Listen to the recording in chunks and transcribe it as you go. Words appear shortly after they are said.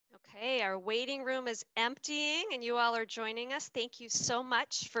Okay, our waiting room is emptying and you all are joining us. Thank you so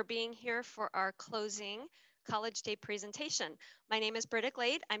much for being here for our closing College Day presentation. My name is Britta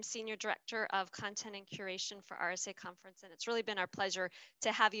Glade. I'm Senior Director of Content and Curation for RSA Conference, and it's really been our pleasure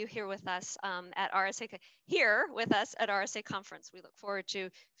to have you here with us at RSA Conference. We look forward to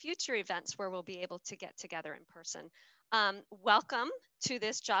future events where we'll be able to get together in person. Welcome to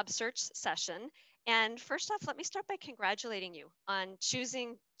this job search session. And first off, let me start by congratulating you on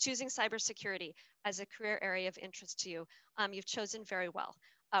choosing cybersecurity as a career area of interest to you. You've chosen very well.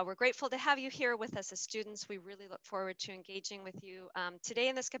 We're grateful to have you here with us as students. We really look forward to engaging with you today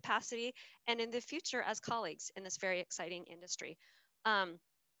in this capacity and in the future as colleagues in this very exciting industry. I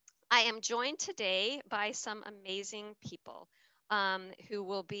am joined today by some amazing people who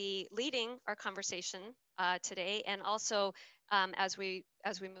will be leading our conversation today, and also as we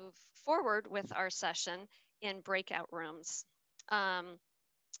move forward with our session in breakout rooms.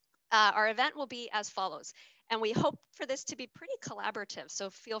 Our event will be as follows, and we hope for this to be pretty collaborative, so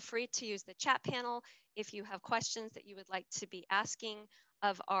feel free to use the chat panel if you have questions that you would like to be asking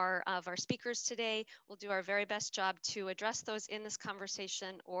of our speakers today. We'll do our very best job to address those in this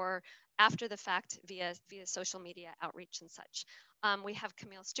conversation or after the fact via social media outreach and such. We have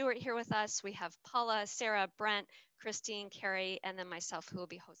Camille Stewart here with us. We have Paula, Sarah, Brent, Christine, Carrie, and then myself who will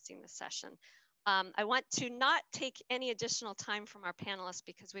be hosting this session. I want to not take any additional time from our panelists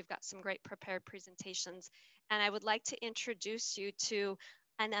because we've got some great prepared presentations. And I would like to introduce you to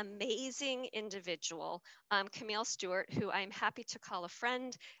an amazing individual, Camille Stewart, who I'm happy to call a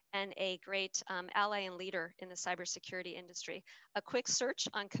friend and a great ally and leader in the cybersecurity industry. A quick search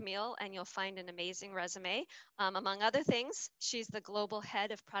on Camille and you'll find an amazing resume. Among other things, she's the global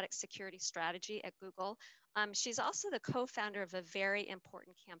head of product security strategy at Google. She's also the co-founder of a very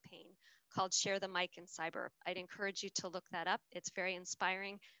important campaign called Share the Mic in Cyber. I'd encourage you to look that up. It's very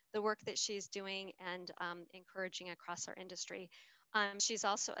inspiring, the work that she's doing and encouraging across our industry. She's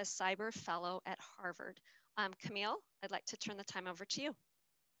also a cyber fellow at Harvard. Camille, I'd like to turn the time over to you.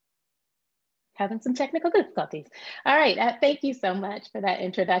 Having some technical difficulties. All right, thank you so much for that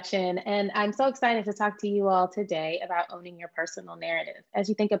introduction. And I'm so excited to talk to you all today about owning your personal narrative. As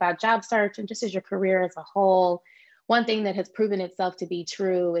you think about job search and just as your career as a whole, one thing that has proven itself to be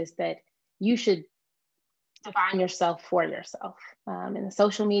true is that you should define yourself for yourself. In the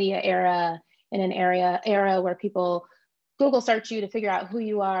social media era, in an era where people Google search you to figure out who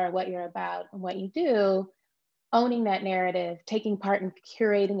you are, what you're about, and what you do, owning that narrative, taking part in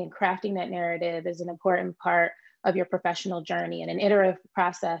curating and crafting that narrative is an important part of your professional journey and an iterative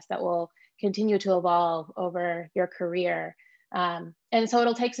process that will continue to evolve over your career. And so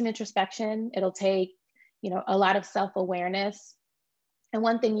it'll take some introspection. It'll take, a lot of self-awareness. And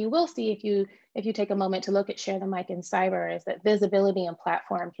one thing you will see if you take a moment to look at Share the Mic in Cyber is that visibility and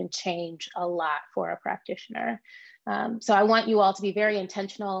platform can change a lot for a practitioner. So I want you all to be very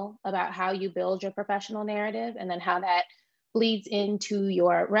intentional about how you build your professional narrative and then how that bleeds into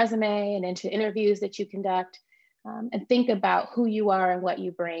your resume and into interviews that you conduct, and think about who you are and what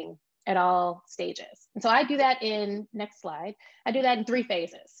you bring at all stages. And so I do that next slide, I do that in 3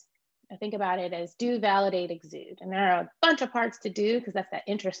 phases. I think about it as do, validate, exude. And there are a bunch of parts to do because that's that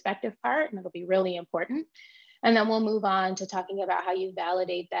introspective part and it'll be really important. And then we'll move on to talking about how you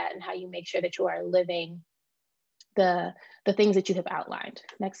validate that and how you make sure that you are living the things that you have outlined.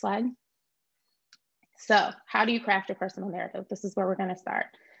 Next slide. So how do you craft your personal narrative? This is where we're going to start.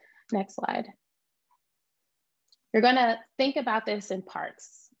 Next slide. You're going to think about this in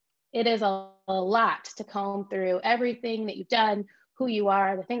parts. It is a lot to comb through everything that you've done, who you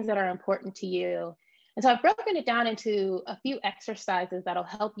are, the things that are important to you. And so I've broken it down into a few exercises that'll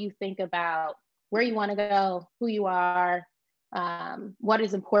help you think about where you want to go, who you are, what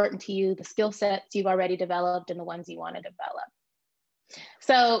is important to you, the skill sets you've already developed and the ones you want to develop.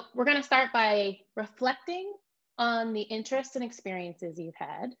 So we're going to start by reflecting on the interests and experiences you've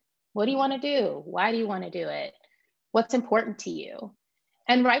had. What do you want to do? Why do you want to do it? What's important to you?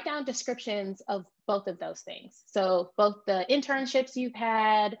 And write down descriptions of both of those things. So both the internships you've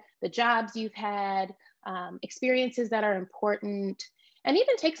had, the jobs you've had, experiences that are important, and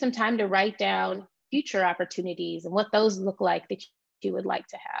even take some time to write down future opportunities and what those look like that you would like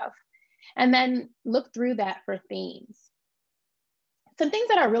to have. And then look through that for themes. Some things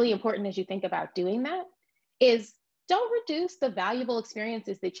that are really important as you think about doing that is don't reduce the valuable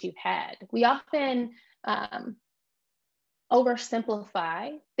experiences that you've had. We often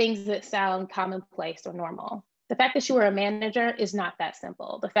oversimplify things that sound commonplace or normal. The fact that you were a manager is not that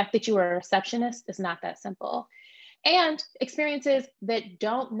simple. The fact that you were a receptionist is not that simple. And experiences that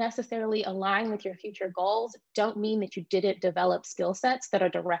don't necessarily align with your future goals don't mean that you didn't develop skill sets that are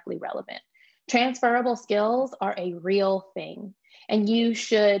directly relevant. Transferable skills are a real thing, and you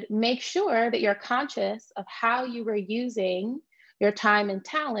should make sure that you're conscious of how you were using your time and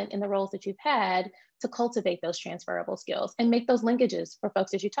talent in the roles that you've had to cultivate those transferable skills and make those linkages for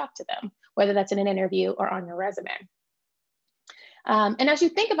folks as you talk to them, whether that's in an interview or on your resume. And as you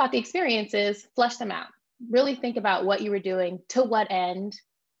think about the experiences, flesh them out. Really think about what you were doing, to what end,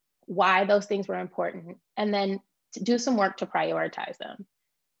 why those things were important, and then do some work to prioritize them.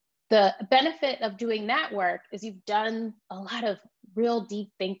 The benefit of doing that work is you've done a lot of real deep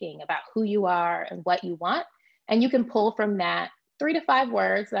thinking about who you are and what you want, and you can pull from that 3 to 5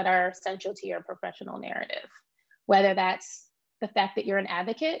 words that are essential to your professional narrative, whether that's the fact that you're an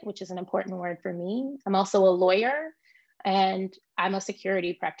advocate, which is an important word for me. I'm also a lawyer, and I'm a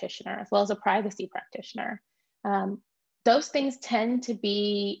security practitioner as well as a privacy practitioner. Those things tend to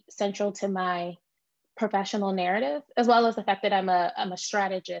be central to my professional narrative, as well as the fact that I'm a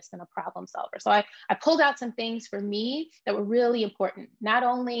strategist and a problem solver. So I pulled out some things for me that were really important, not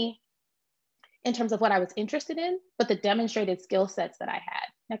only in terms of what I was interested in, but the demonstrated skill sets that I had.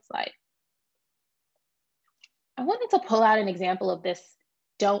 Next slide. I wanted to pull out an example of this,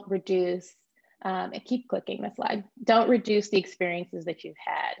 don't reduce, and keep clicking the slide, don't reduce the experiences that you've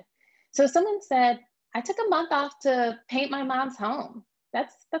had. So someone said, I took a month off to paint my mom's home.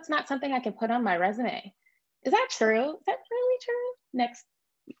 That's not something I can put on my resume. Is that true? Is that really true? Next,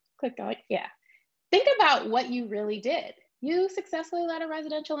 click on it. Yeah. Think about what you really did. You successfully led a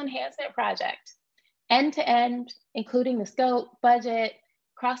residential enhancement project, end to end, including the scope, budget,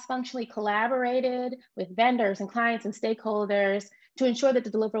 cross-functionally collaborated with vendors and clients and stakeholders to ensure that the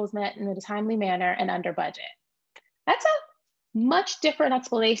deliverable was met in a timely manner and under budget. That's a much different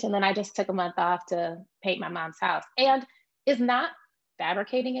explanation than I just took a month off to paint my mom's house, and is not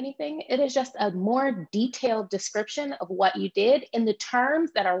fabricating anything. It is just a more detailed description of what you did in the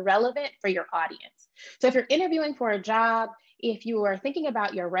terms that are relevant for your audience. So if you're interviewing for a job, if you are thinking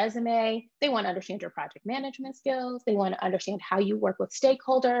about your resume, they want to understand your project management skills. They want to understand how you work with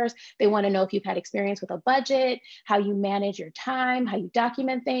stakeholders. They want to know if you've had experience with a budget, how you manage your time, how you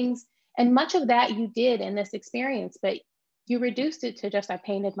document things. And much of that you did in this experience, but you reduced it to just, I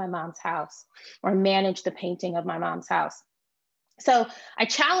painted my mom's house or managed the painting of my mom's house. So I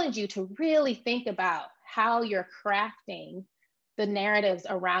challenge you to really think about how you're crafting the narratives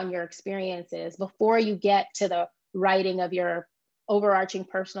around your experiences before you get to the writing of your overarching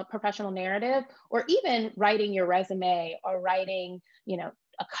professional narrative, or even writing your resume or writing,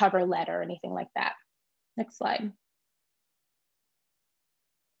 a cover letter or anything like that. Next slide.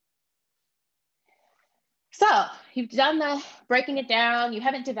 So you've done the breaking it down, you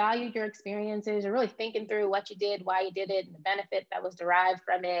haven't devalued your experiences, you're really thinking through what you did, why you did it, and the benefit that was derived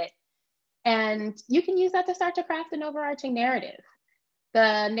from it. And you can use that to start to craft an overarching narrative.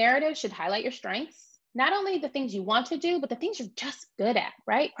 The narrative should highlight your strengths, not only the things you want to do, but the things you're just good at,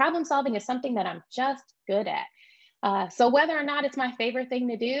 right? Problem solving is something that I'm just good at. So whether or not it's my favorite thing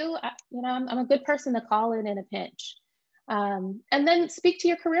to do, I'm a good person to call in a pinch. And then speak to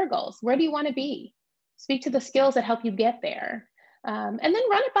your career goals. Where do you want to be? Speak to the skills that help you get there. And then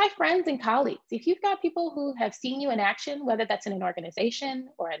run it by friends and colleagues. If you've got people who have seen you in action, whether that's in an organization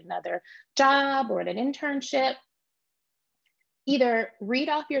or another job or at an internship, either read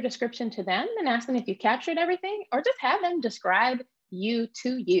off your description to them and ask them if you've captured everything, or just have them describe you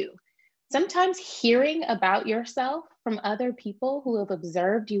to you. Sometimes hearing about yourself from other people who have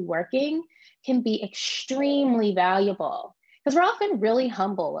observed you working can be extremely valuable, because we're often really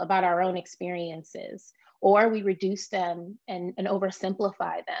humble about our own experiences, or we reduce them and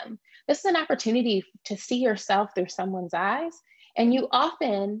oversimplify them. This is an opportunity to see yourself through someone's eyes, and you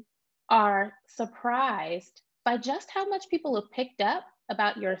often are surprised by just how much people have picked up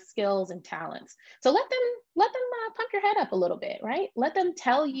about your skills and talents. So let them pump your head up a little bit, right? Let them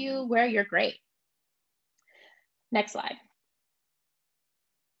tell you where you're great. Next slide.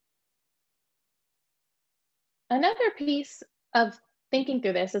 Another piece of thinking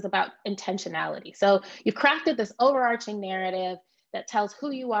through this is about intentionality. So you've crafted this overarching narrative that tells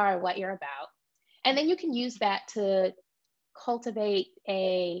who you are and what you're about. And then you can use that to cultivate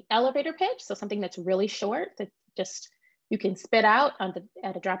a elevator pitch. So something that's really short that just you can spit out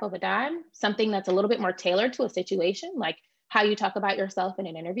at a drop of a dime, something that's a little bit more tailored to a situation, like how you talk about yourself in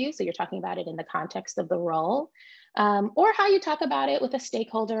an interview. So you're talking about it in the context of the role, or how you talk about it with a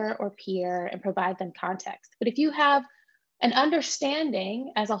stakeholder or peer and provide them context. But if you have an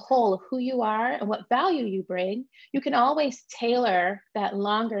understanding as a whole of who you are and what value you bring, you can always tailor that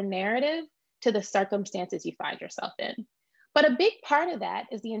longer narrative to the circumstances you find yourself in. But a big part of that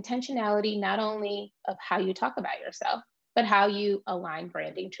is the intentionality, not only of how you talk about yourself, but how you align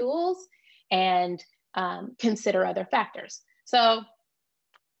branding tools and consider other factors. So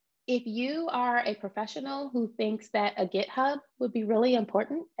if you are a professional who thinks that a GitHub would be really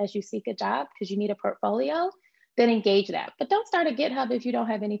important as you seek a job because you need a portfolio, then engage that. But don't start a GitHub if you don't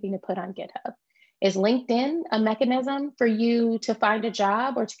have anything to put on GitHub. Is LinkedIn a mechanism for you to find a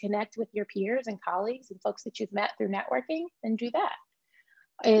job or to connect with your peers and colleagues and folks that you've met through networking? Then do that.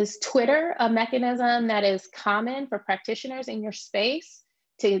 Is Twitter a mechanism that is common for practitioners in your space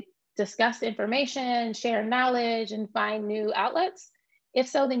to discuss information, share knowledge, and find new outlets? If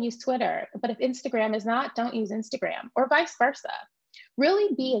so, then use Twitter. But if Instagram is not, don't use Instagram, or vice versa.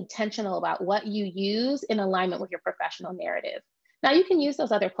 Really be intentional about what you use in alignment with your professional narrative. Now, you can use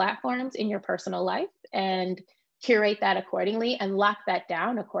those other platforms in your personal life and curate that accordingly and lock that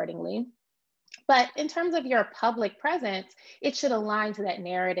down accordingly. But in terms of your public presence, it should align to that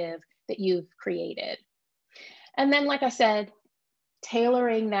narrative that you've created. And then, like I said,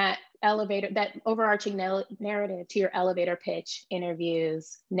 tailoring that overarching narrative to your elevator pitch,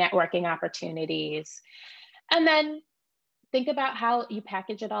 interviews, networking opportunities. And then think about how you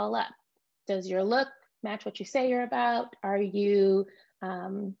package it all up. Does your look match what you say you're about? Are you,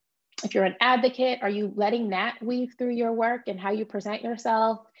 if you're an advocate, are you letting that weave through your work and how you present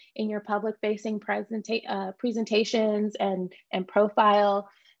yourself in your public facing presentations and profile?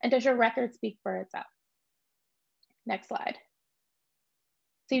 And does your record speak for itself? Next slide.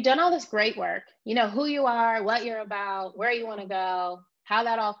 So you've done all this great work. You know who you are, what you're about, where you want to go, how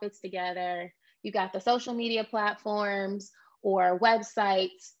that all fits together. You got the social media platforms or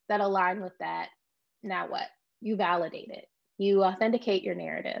websites that align with that. Now what? You validate it. You authenticate your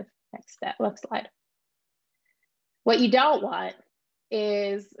narrative. Next slide. What you don't want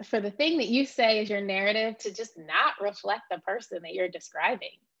is for the thing that you say is your narrative to just not reflect the person that you're describing.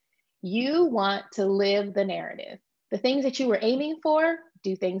 You want to live the narrative. The things that you were aiming for,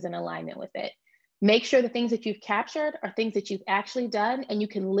 do things in alignment with it. Make sure the things that you've captured are things that you've actually done and you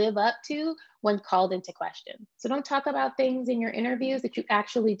can live up to when called into question. So don't talk about things in your interviews that you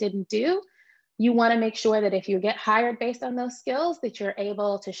actually didn't do. You want to make sure that if you get hired based on those skills, that you're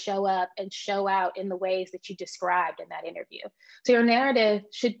able to show up and show out in the ways that you described in that interview. So your narrative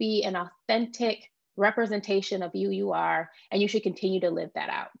should be an authentic representation of who you are, and you should continue to live that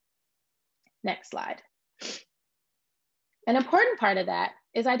out. Next slide. An important part of that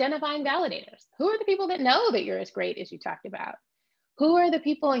is identifying validators. Who are the people that know that you're as great as you talked about? Who are the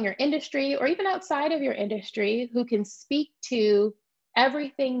people in your industry or even outside of your industry who can speak to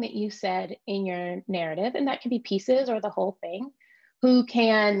everything that you said in your narrative? And that can be pieces or the whole thing. Who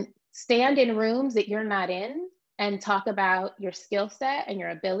can stand in rooms that you're not in and talk about your skill set and your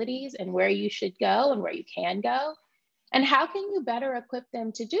abilities and where you should go and where you can go? And how can you better equip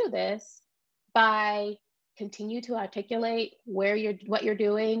them to do this by continue to articulate what you're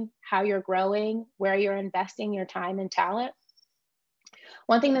doing, how you're growing, where you're investing your time and talent?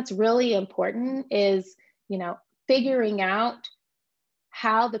 One thing that's really important is, figuring out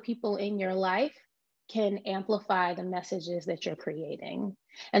how the people in your life can amplify the messages that you're creating.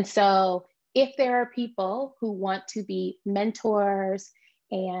 And so if there are people who want to be mentors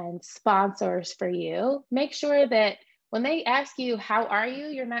and sponsors for you, make sure that when they ask you, how are you?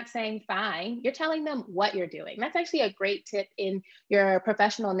 You're not saying fine, you're telling them what you're doing. That's actually a great tip in your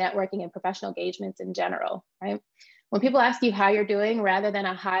professional networking and professional engagements in general, right? When people ask you how you're doing, rather than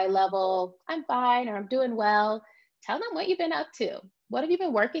a high level, I'm fine, or I'm doing well, tell them what you've been up to. What have you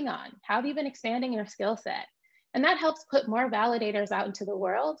been working on? How have you been expanding your skill set? And that helps put more validators out into the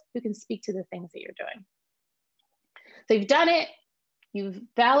world who can speak to the things that you're doing. So you've done it, you've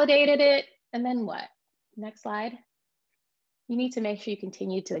validated it, and then what? Next slide. You need to make sure you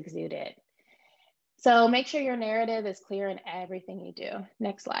continue to exude it. So make sure your narrative is clear in everything you do.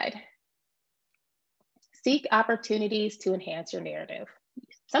 Next slide. Seek opportunities to enhance your narrative.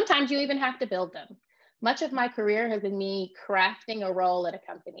 Sometimes you even have to build them. Much of my career has been me crafting a role at a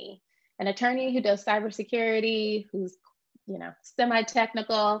company. An attorney who does cybersecurity, who's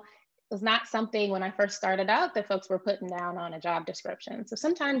semi-technical, was not something when I first started out that folks were putting down on a job description. So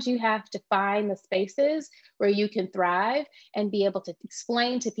sometimes you have to find the spaces where you can thrive and be able to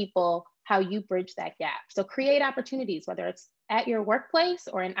explain to people how you bridge that gap. So create opportunities, whether it's at your workplace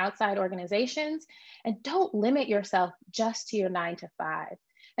or in outside organizations, and don't limit yourself just to your 9 to 5.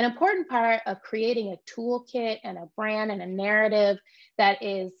 An important part of creating a toolkit and a brand and a narrative that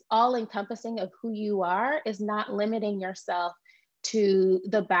is all encompassing of who you are is not limiting yourself to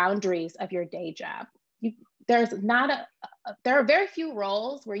the boundaries of your day job. there are very few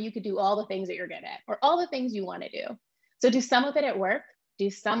roles where you could do all the things that you're good at or all the things you want to do. So do some of it at work, do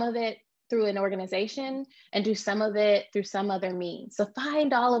some of it through an organization, and do some of it through some other means. So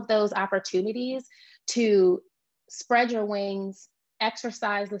find all of those opportunities to spread your wings,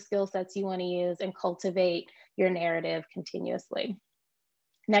 exercise the skill sets you want to use, and cultivate your narrative continuously.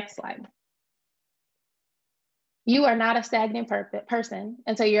 Next slide. You are not a stagnant person,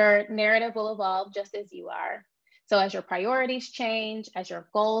 and so your narrative will evolve just as you are. So as your priorities change, as your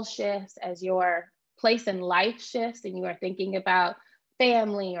goal shifts, as your place in life shifts, and you are thinking about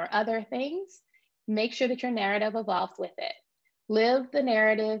family or other things, make sure that your narrative evolves with it. Live the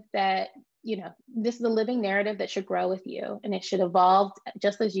narrative that, this is a living narrative that should grow with you, and it should evolve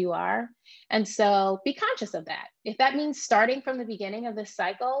just as you are. And so be conscious of that. If that means starting from the beginning of this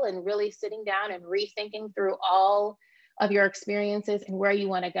cycle and really sitting down and rethinking through all of your experiences and where you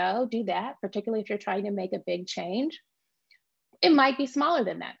want to go, do that, particularly if you're trying to make a big change. It might be smaller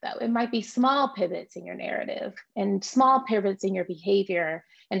than that, though. It might be small pivots in your narrative and small pivots in your behavior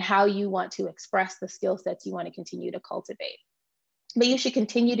and how you want to express the skill sets you want to continue to cultivate. But you should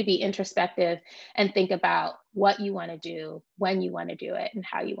continue to be introspective and think about what you want to do, when you want to do it, and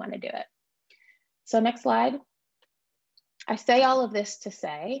how you want to do it. So next slide. I say all of this to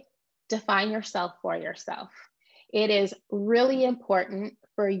say, define yourself for yourself. It is really important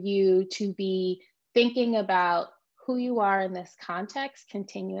for you to be thinking about who you are in this context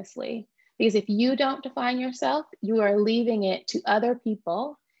continuously. Because if you don't define yourself, you are leaving it to other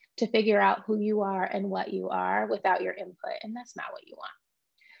people to figure out who you are and what you are without your input, and that's not what you want.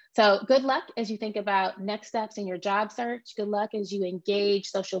 So good luck as you think about next steps in your job search. Good luck as you engage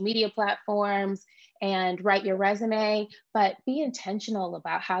social media platforms and write your resume, but be intentional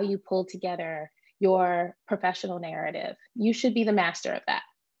about how you pull together your professional narrative. You should be the master of that.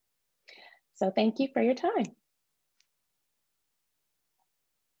 So thank you for your time.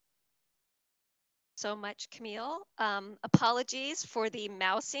 So much, Camille. Apologies for the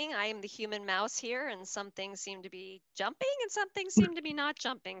mousing. I am the human mouse here, and some things seem to be jumping and some things seem to be not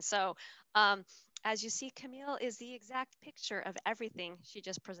jumping. So as you see, Camille is the exact picture of everything she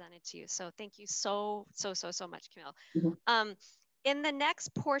just presented to you. So thank you so much, Camille. Mm-hmm. In the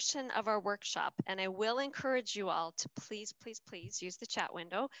next portion of our workshop, and I will encourage you all to please use the chat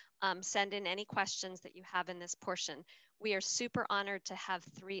window, send in any questions that you have in this portion. We are super honored to have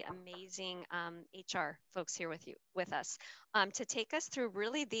three amazing HR folks here with us to take us through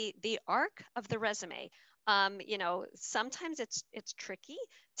really the arc of the resume. Sometimes it's tricky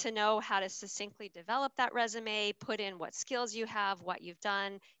to know how to succinctly develop that resume, put in what skills you have, what you've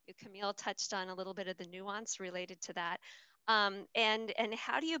done. Camille touched on a little bit of the nuance related to that. And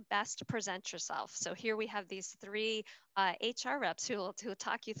how do you best present yourself? So here we have these three HR reps who will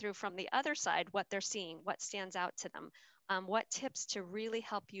talk you through from the other side what they're seeing, what stands out to them, what tips to really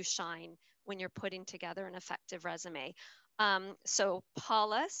help you shine when you're putting together an effective resume. So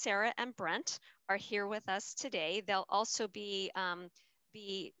Paula, Sarah, and Brent are here with us today. They'll also be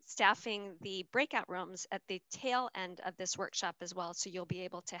staffing the breakout rooms at the tail end of this workshop as well. So you'll be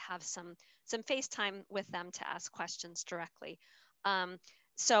able to have some FaceTime with them to ask questions directly.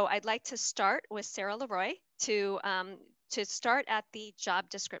 So I'd like to start with Sarah Leroy to start at the job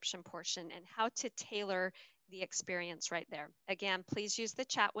description portion and how to tailor the experience right there. Again, please use the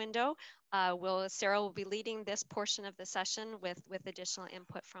chat window. Sarah will be leading this portion of the session with additional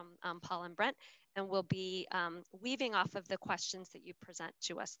input from Paul and Brent, and we'll be weaving off of the questions that you present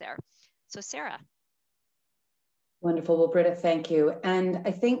to us there. So Sarah. Wonderful. Well, Britta, thank you. And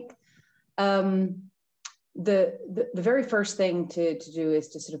I think the very first thing to do is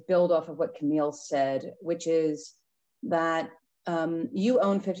to sort of build off of what Camille said, which is that you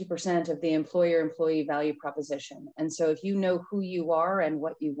own 50% of the employer-employee value proposition. And so if you know who you are and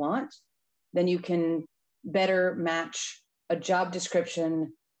what you want, then you can better match a job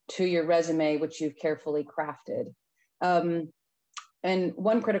description to your resume, which you've carefully crafted. And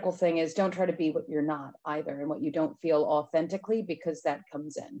one critical thing is don't try to be what you're not either and what you don't feel authentically, because that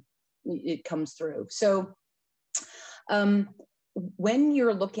comes in, it comes through. So when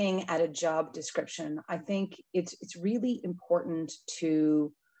you're looking at a job description, I think it's really important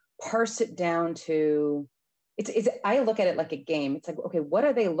to parse it down to, I look at it like a game. It's like, okay, what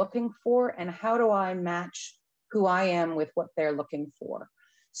are they looking for and how do I match who I am with what they're looking for?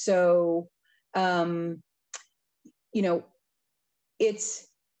 So,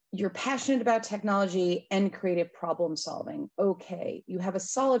 you're passionate about technology and creative problem solving. Okay, you have a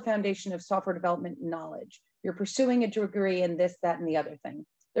solid foundation of software development knowledge. You're pursuing a degree in this, that, and the other thing.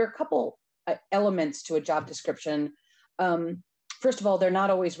 There are a couple elements to a job description. first of all, they're not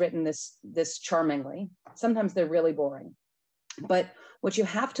always written this charmingly. Sometimes they're really boring. But what you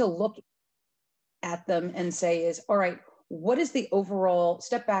have to look at them and say is, all right, what is the overall,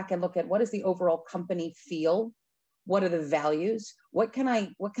 step back and look at what is the overall company feel? What are the values? What can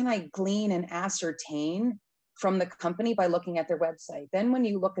I glean and ascertain from the company by looking at their website? Then when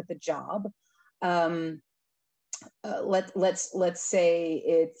you look at the job, let's say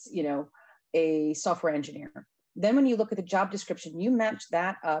it's, you know, a software engineer. Then when you look at the job description, you match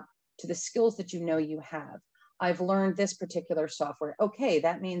that up to the skills that you know you have. I've learned this particular software. Okay,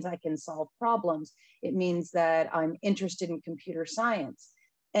 that means I can solve problems. It means that I'm interested in computer science.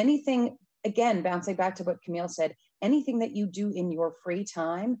 Anything, again, bouncing back to what Camille said, anything that you do in your free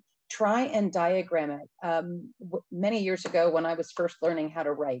time, try and diagram it. Many years ago, when I was first learning how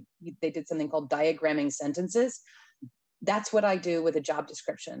to write, they did something called diagramming sentences. That's what I do with a job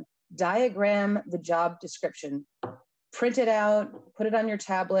description. Diagram the job description, print it out, put it on your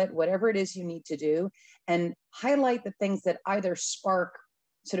tablet, whatever it is you need to do, and highlight the things that either spark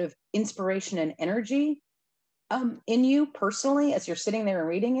sort of inspiration and energy in you personally as you're sitting there and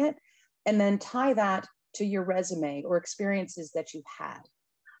reading it, and then tie that to your resume or experiences that you've had.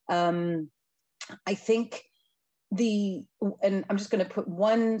 I think and I'm just going to put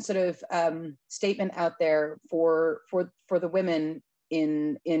one sort of statement out there for the women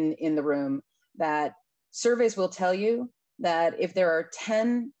in the room, that surveys will tell you that if there are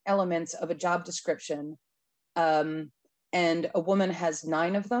 10 elements of a job description and a woman has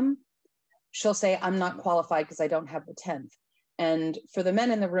 9 of them, she'll say, I'm not qualified because I don't have the 10th. And for the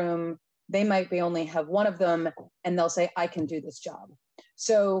men in the room, they might be only have 1 of them and they'll say, I can do this job.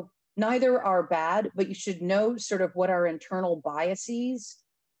 So neither are bad, but you should know sort of what our internal biases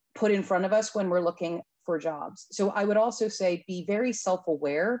put in front of us when we're looking for jobs. So I would also say, be very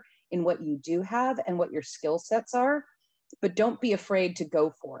self-aware in what you do have and what your skill sets are, but don't be afraid to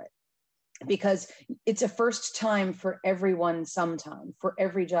go for it, because it's a first time for everyone sometime, for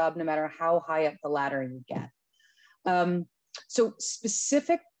every job, no matter how high up the ladder you get. So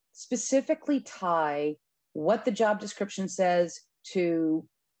specifically tie what the job description says to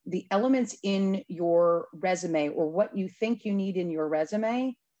the elements in your resume, or what you think you need in your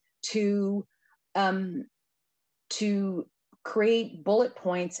resume to create bullet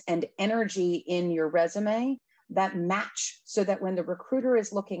points and energy in your resume that match, so that when the recruiter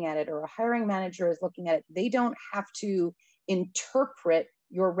is looking at it or a hiring manager is looking at it, they don't have to interpret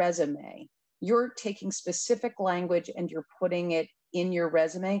your resume. You're taking specific language and you're putting it in your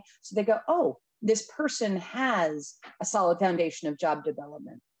resume. So they go, oh, this person has a solid foundation of job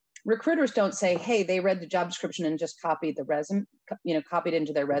development. Recruiters don't say, hey, they read the job description and just copied the resume, copied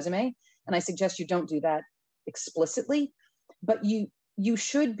into their resume. And I suggest you don't do that explicitly, but you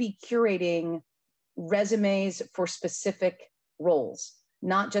should be curating resumes for specific roles,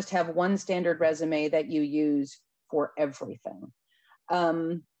 not just have one standard resume that you use for everything.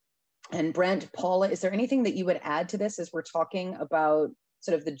 And Brent, Paula, is there anything that you would add to this as we're talking about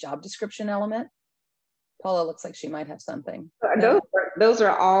sort of the job description element? Paula looks like she might have something. Those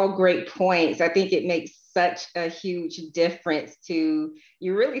are all great points. I think it makes such a huge difference to,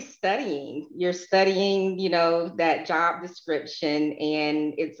 you're really studying. You're studying, that job description,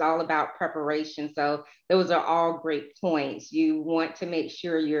 and it's all about preparation. So those are all great points. You want to make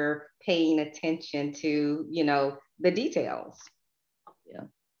sure you're paying attention to, the details. Yeah.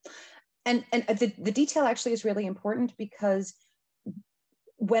 And the detail actually is really important, because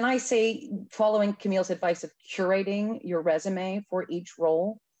when I say, following Camille's advice of curating your resume for each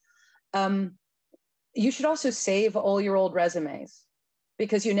role, you should also save all your old resumes,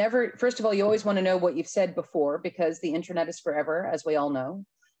 because first of all, you always want to know what you've said before, because the internet is forever, as we all know.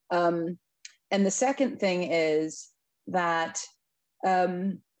 And the second thing is that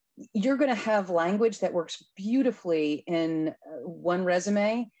you're going to have language that works beautifully in one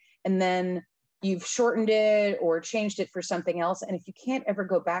resume, and then you've shortened it or changed it for something else. And if you can't ever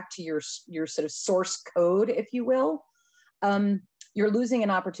go back to your sort of source code, if you will, you're losing an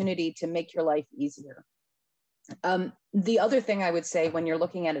opportunity to make your life easier. The other thing I would say when you're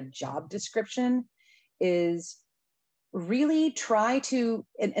looking at a job description is really try to,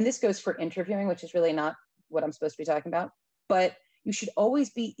 and this goes for interviewing, which is really not what I'm supposed to be talking about, but you should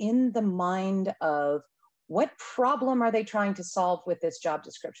always be in the mind of, what problem are they trying to solve with this job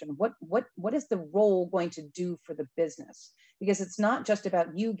description? What is the role going to do for the business? Because it's not just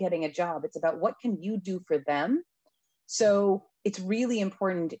about you getting a job, it's about what can you do for them. So it's really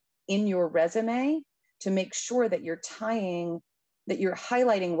important in your resume to make sure that you're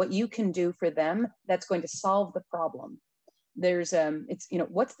highlighting what you can do for them that's going to solve the problem. There's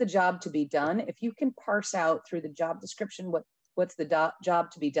what's the job to be done? If you can parse out through the job description what what's the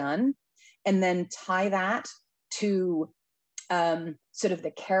job to be done, and then tie that to sort of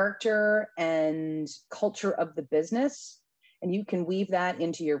the character and culture of the business, and you can weave that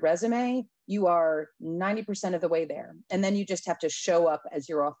into your resume, you are 90% of the way there. And then you just have to show up as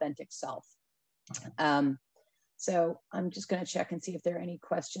your authentic self. So I'm just going to check and see if there are any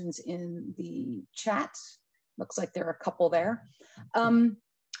questions in the chat. Looks like there are a couple there.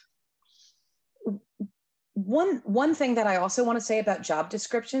 One thing that I also want to say about job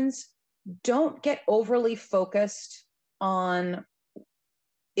descriptions, don't get overly focused on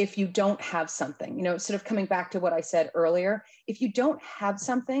if you don't have something, you know, sort of coming back to what I said earlier. If you don't have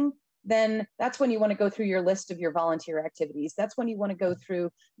something, then that's when you want to go through your list of your volunteer activities. That's when you want to go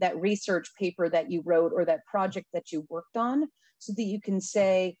through that research paper that you wrote or that project that you worked on, so that you can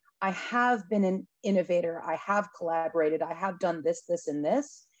say, I have been an innovator, I have collaborated, I have done this, this, and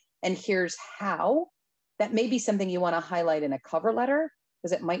this, and here's how. That may be something you want to highlight in a cover letter,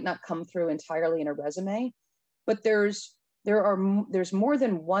 because it might not come through entirely in a resume, but there's more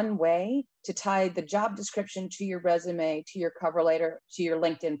than one way to tie the job description to your resume, to your cover letter, to your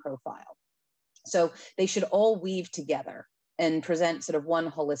LinkedIn profile. So they should all weave together and present sort of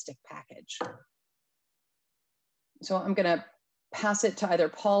one holistic package. So I'm going to pass it to either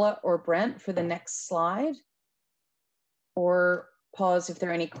Paula or Brent for the next slide, or pause if there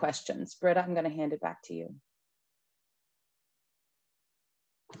are any questions. Brett, I'm going to hand it back to you.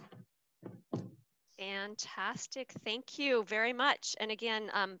 Fantastic. Thank you very much. And again,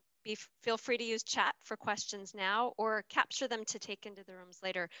 feel free to use chat for questions now or capture them to take into the rooms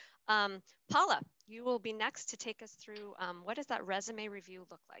later. Paula, you will be next to take us through what does that resume review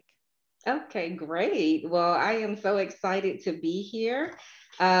look like? Okay, great. Well, I am so excited to be here.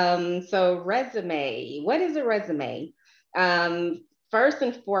 So resume, what is a resume? First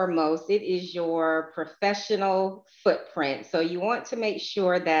and foremost, it is your professional footprint. So you want to make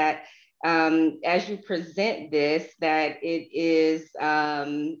sure that as you present this, that it is,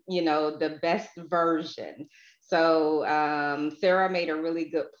 you know, the best version. So Sarah made a really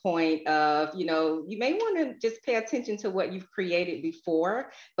good point of, you know, you may want to just pay attention to what you've created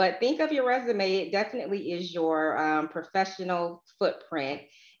before, but think of your resume, it definitely is your professional footprint.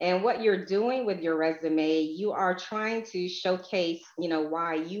 And what you're doing with your resume, you are trying to showcase, you know,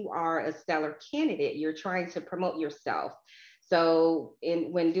 why you are a stellar candidate. You're trying to promote yourself. So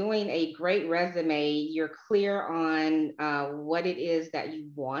when doing a great resume, you're clear on what it is that you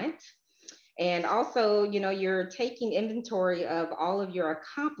want. And also, you know, you're taking inventory of all of your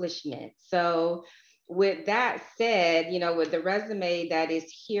accomplishments. So with that said, you know, with the resume that is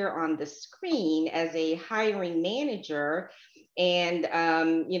here on the screen as a hiring manager, and,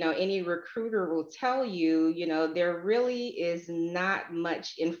 you know, any recruiter will tell you, you know, there really is not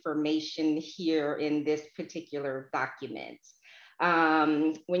much information here in this particular document.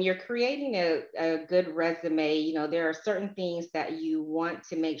 When you're creating a good resume, you know, there are certain things that you want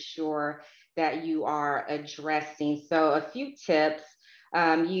to make sure that you are addressing. So a few tips,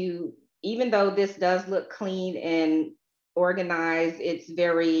 even though this does look clean and organized, it's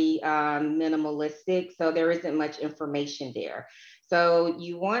very minimalistic. So there isn't much information there. So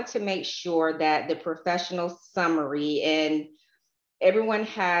you want to make sure that the professional summary, and everyone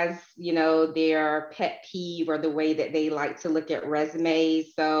has, you know, their pet peeve or the way that they like to look at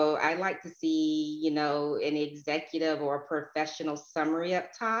resumes. So I like to see, you know, an executive or a professional summary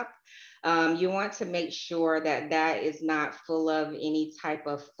up top. You want to make sure that that is not full of any type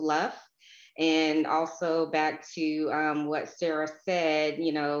of fluff. And also back to what Sarah said,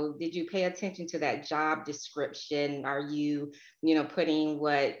 you know, did you pay attention to that job description? Are you, you know, putting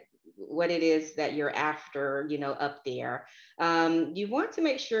what it is that you're after, you know, up there? You want to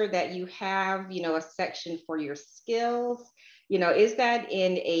make sure that you have, you know, a section for your skills. You know, is that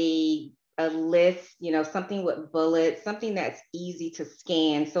in a list, you know, something with bullets, something that's easy to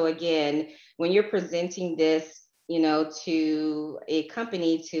scan? So again, when you're presenting this, you know, to a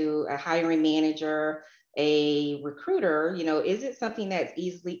company, to a hiring manager, a recruiter, you know, is it something that's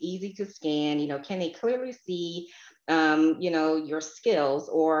easy to scan? You know, can they clearly see, you know, your skills,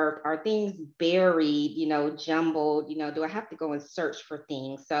 or are things buried, you know, jumbled? You know, do I have to go and search for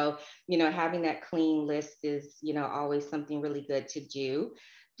things? So, you know, having that clean list is, you know, always something really good to do.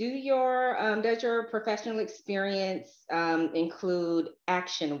 Does your professional experience include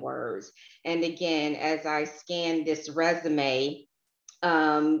action words? And again, as I scan this resume,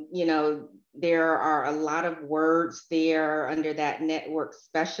 you know, there are a lot of words there under that network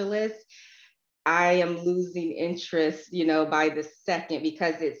specialist. I am losing interest, you know, by the second,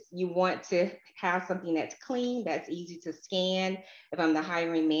 because you want to have something that's clean, that's easy to scan. If I'm the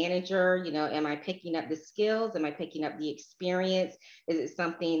hiring manager, you know, am I picking up the skills? Am I picking up the experience? Is it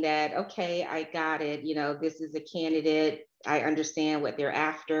something that, okay, I got it, you know, this is a candidate, I understand what they're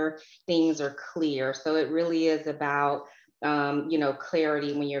after, things are clear. So it really is about you know,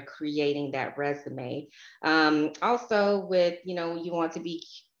 clarity when you're creating that resume. Also with, you know, you want to be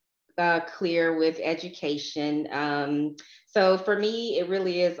clear with education. So for me, it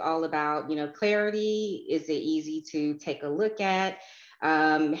really is all about, you know, clarity. Is it easy to take a look at?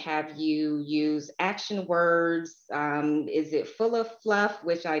 Have you used action words? Is it full of fluff,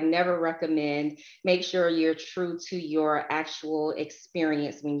 which I never recommend? Make sure you're true to your actual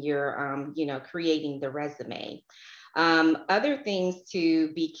experience when you're, you know, creating the resume. Other things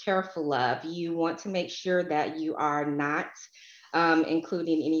to be careful of, you want to make sure that you are not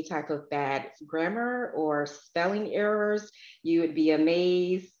including any type of bad grammar or spelling errors. You would be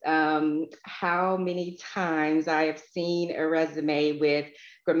amazed how many times I have seen a resume with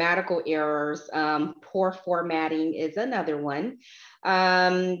grammatical errors. Poor formatting is another one.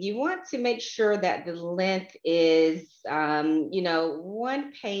 You want to make sure that the length is, you know,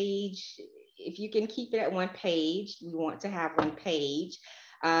 one page. If you can keep it at one page, we want to have one page.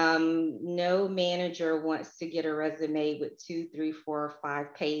 No manager wants to get a resume with 2, 3, 4,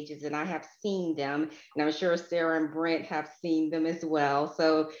 5 pages, and I have seen them, and I'm sure Sarah and Brent have seen them as well.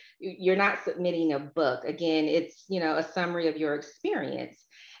 So you're not submitting a book. Again, it's, you know, a summary of your experience.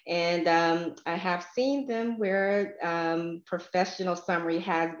 And I have seen them where professional summary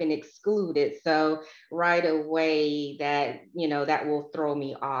has been excluded. So right away that, you know, that will throw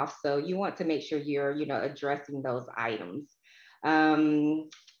me off. So you want to make sure you're, you know, addressing those items.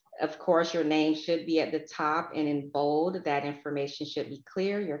 Of course, your name should be at the top and in bold. That information should be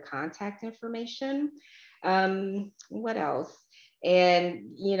clear, your contact information. What else?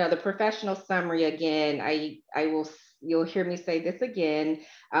 And, you know, the professional summary, again, you'll hear me say this again,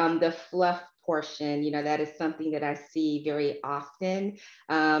 the fluff portion, you know, that is something that I see very often.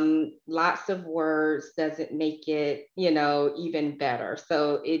 Lots of words doesn't make it, you know, even better.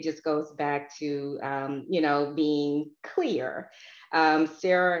 So it just goes back to, you know, being clear.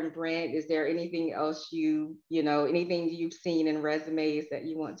 Sarah and Brent, is there anything else you know, anything you've seen in resumes that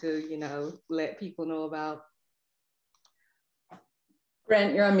you want to, you know, let people know about?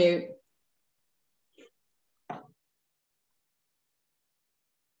 Brent, you're on mute. I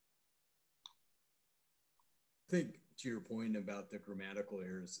think to your point about the grammatical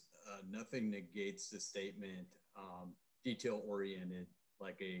errors, nothing negates the statement detail oriented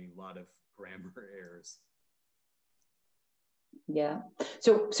like a lot of grammar errors. Yeah.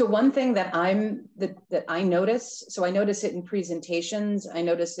 So one thing that I notice, so I notice it in presentations, I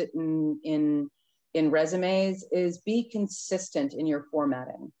notice it in resumes, is be consistent in your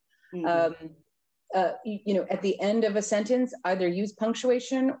formatting. Mm-hmm. You know, at the end of a sentence, either use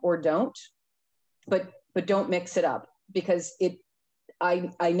punctuation or don't, but don't mix it up, because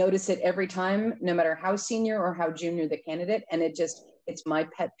I notice it every time, no matter how senior or how junior the candidate, and it's my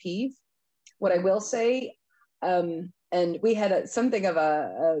pet peeve. What I will say, and we had something of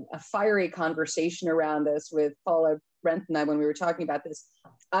a fiery conversation around this with Paula, Brent, and I when we were talking about this.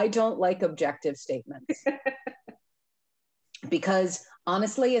 I don't like objective statements. Because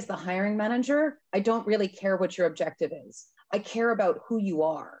honestly, as the hiring manager, I don't really care what your objective is. I care about who you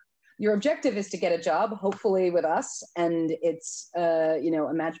are. Your objective is to get a job, hopefully with us, and it's you know,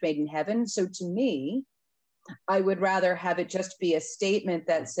 a match made in heaven. So to me, I would rather have it just be a statement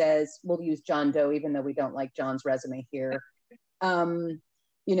that says, we'll use John Doe, even though we don't like John's resume here. You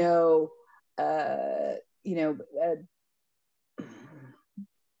know,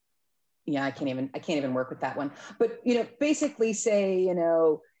 yeah, I can't even work with that one. But, you know, basically say, you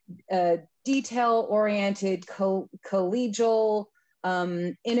know, detail-oriented, collegial,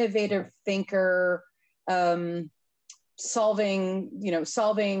 innovative thinker, solving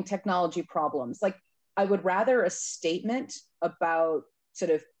technology problems. Like, I would rather a statement about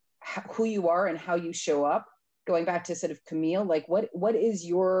sort of who you are and how you show up. Going back to sort of Camille, like what is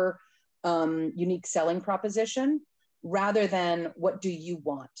your unique selling proposition, rather than what do you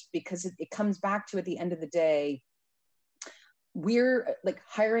want? Because it comes back to, at the end of the day, we're like,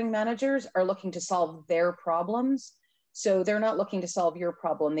 hiring managers are looking to solve their problems. So they're not looking to solve your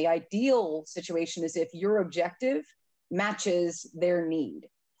problem. The ideal situation is if your objective matches their need.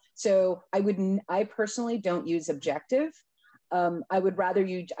 So I personally don't use objective. I would rather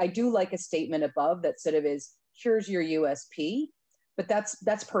I do like a statement above that sort of is, here's your USP, but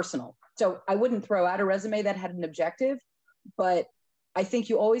that's personal. So I wouldn't throw out a resume that had an objective, but I think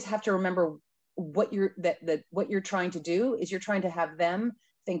you always have to remember what you're trying to do is you're trying to have them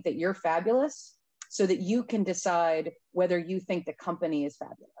think that you're fabulous so that you can decide whether you think the company is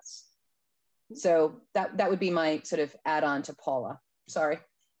fabulous. So that would be my sort of add-on to Paula. Sorry.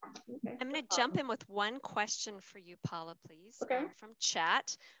 Okay. I'm going to jump in with one question for you, Paula, please, okay. From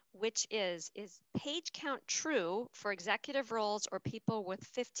chat, which is page count true for executive roles or people with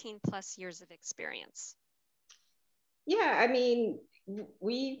 15 plus years of experience? Yeah, I mean,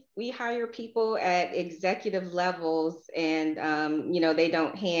 we hire people at executive levels, and they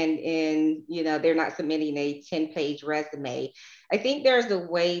don't hand in, they're not submitting a 10-page resume. I think there's a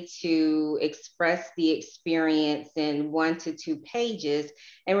way to express the experience in 1 to 2 pages.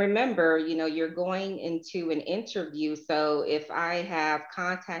 And remember, you're going into an interview. So if I have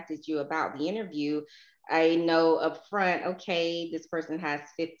contacted you about the interview, I know up front, okay, this person has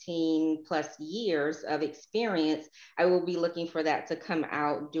 15 plus years of experience. I will be looking for that to come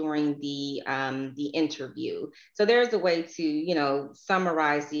out during the interview. So there's a way to,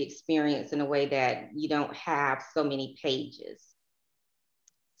 summarize the experience in a way that you don't have so many pages.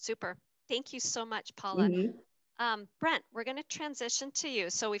 Super. Thank you so much, Paula. Mm-hmm. Brent, we're going to transition to you.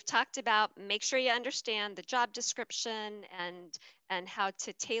 So we've talked about make sure you understand the job description and how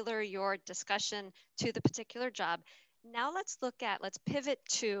to tailor your discussion to the particular job. Now let's pivot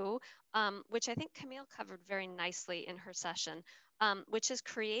to, which I think Camille covered very nicely in her session, which is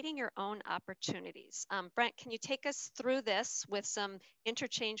creating your own opportunities. Brent, can you take us through this with some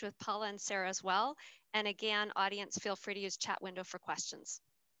interchange with Paula and Sarah as well? And again, audience, feel free to use chat window for questions.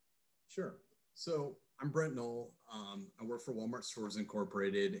 Sure. So I'm Brent Nohl. I work for Walmart Stores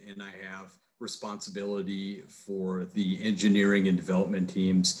Incorporated, and I have responsibility for the engineering and development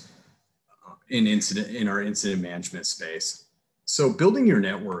teams in our incident management space. So building your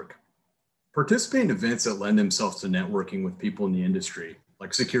network, participate in events that lend themselves to networking with people in the industry,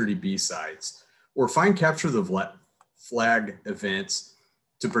 like security B-sides, or capture the flag events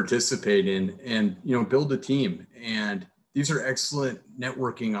to participate in and build a team. And these are excellent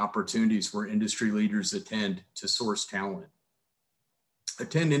networking opportunities where industry leaders attend to source talent.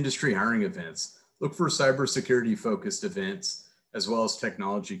 Attend industry hiring events. Look for cybersecurity focused events, as well as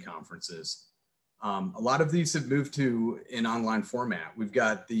technology conferences. A lot of these have moved to an online format. We've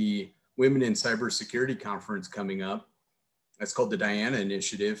got the Women in Cybersecurity Conference coming up. That's called the Diana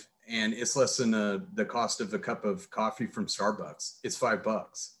Initiative, and it's less than the cost of a cup of coffee from Starbucks. It's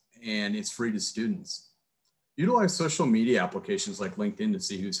 $5, and it's free to students. Utilize social media applications like LinkedIn to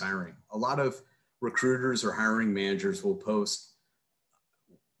see who's hiring. A lot of recruiters or hiring managers will post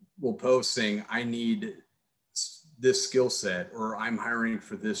saying, I need this skill set, or I'm hiring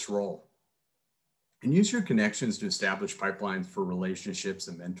for this role. And use your connections to establish pipelines for relationships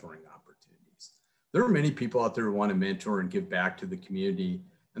and mentoring opportunities. There are many people out there who want to mentor and give back to the community,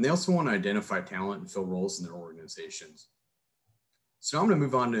 and they also want to identify talent and fill roles in their organizations. So now I'm going to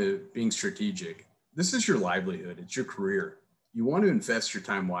move on to being strategic. This is your livelihood. It's your career. You want to invest your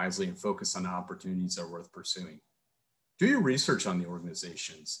time wisely and focus on opportunities that are worth pursuing. Do your research on the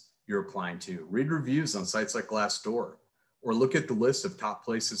organizations you're applying to. Read reviews on sites like Glassdoor, or look at the list of top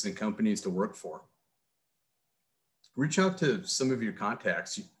places and companies to work for. Reach out to some of your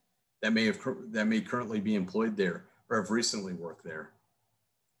contacts that may currently be employed there or have recently worked there.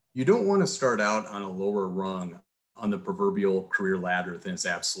 You don't want to start out on a lower rung on the proverbial career ladder than is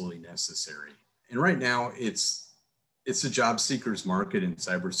absolutely necessary. And right now, it's a job seeker's market in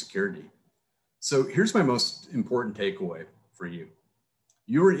cybersecurity. So here's my most important takeaway for you.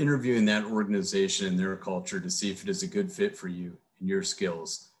 You are interviewing that organization and their culture to see if it is a good fit for you and your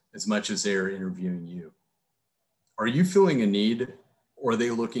skills as much as they are interviewing you. Are you feeling a need, or are they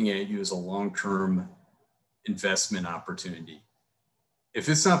looking at you as a long-term investment opportunity? If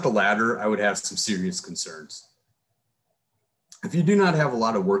it's not the latter, I would have some serious concerns. If you do not have a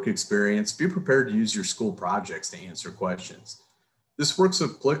lot of work experience, be prepared to use your school projects to answer questions. This work's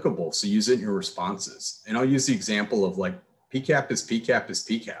applicable, so use it in your responses. And I'll use the example of PCAP is PCAP is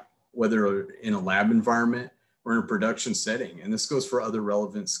PCAP, whether in a lab environment or in a production setting. And this goes for other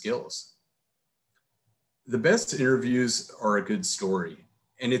relevant skills. The best interviews are a good story,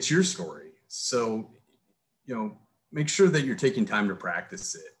 and it's your story. So, make sure that you're taking time to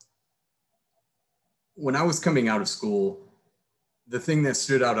practice it. When I was coming out of school, the thing that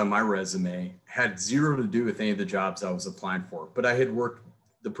stood out on my resume had zero to do with any of the jobs I was applying for, but I had worked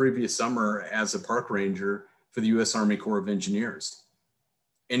the previous summer as a park ranger for the U.S. Army Corps of Engineers.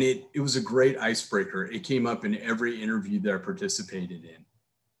 And it was a great icebreaker. It came up in every interview that I participated in.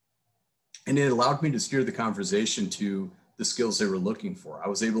 And it allowed me to steer the conversation to the skills they were looking for. I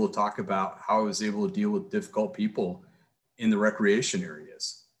was able to talk about how I was able to deal with difficult people in the recreation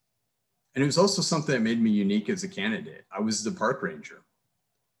areas. And it was also something that made me unique as a candidate. I was the park ranger.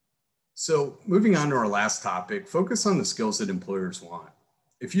 So moving on to our last topic, focus on the skills that employers want.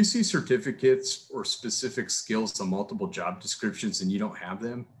 If you see certificates or specific skills on multiple job descriptions and you don't have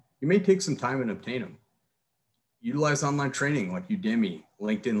them, you may take some time and obtain them. Utilize online training like Udemy,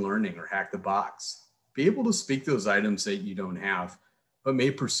 LinkedIn Learning, or Hack the Box. Be able to speak those items that you don't have, but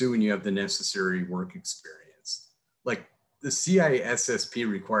may pursue when you have the necessary work experience. Like the CISSP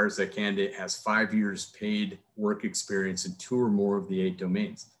requires that candidate has 5 years paid work experience in 2 or more of the 8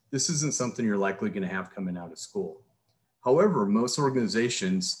 domains. This isn't something you're likely going to have coming out of school. However, most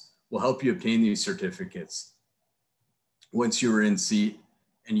organizations will help you obtain these certificates once you are in seat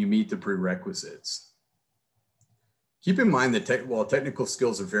and you meet the prerequisites. Keep in mind that while technical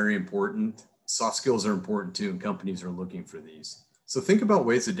skills are very important, soft skills are important too, and companies are looking for these. So think about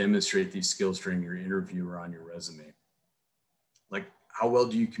ways to demonstrate these skills during your interview or on your resume. Like, how well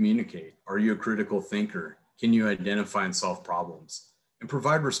do you communicate? Are you a critical thinker? Can you identify and solve problems? And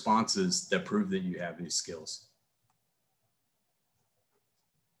provide responses that prove that you have these skills.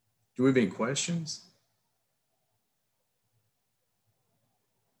 Do we have any questions?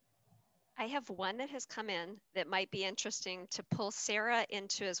 I have one that has come in that might be interesting to pull Sarah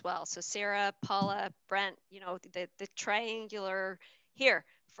into as well. So Sarah, Paula, Brent, you know, the triangular here.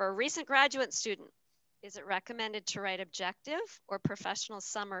 For a recent graduate student, is it recommended to write objective or professional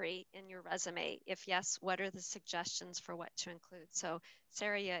summary in your resume? If yes, what are the suggestions for what to include? So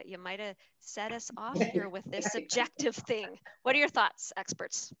Sarah, you might have set us off here with this objective thing. What are your thoughts,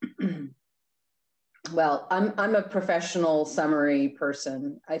 experts? Well, I'm a professional summary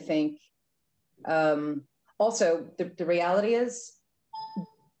person. I think also the reality is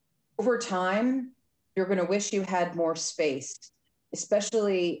over time, you're going to wish you had more space,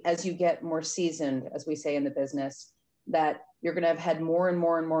 especially as you get more seasoned, as we say in the business, that you're going to have had more and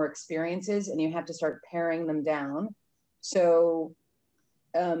more and more experiences and you have to start paring them down. So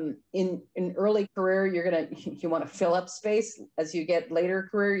in early career, you want to fill up space. As you get later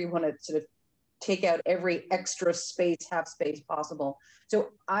career, you want to sort of take out every extra space, half space possible. So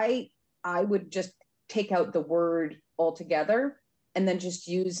I would just take out the word altogether and then just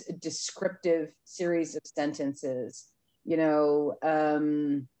use a descriptive series of sentences, you know,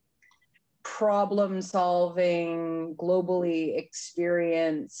 problem solving, globally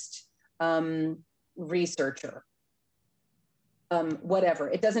experienced researcher, whatever.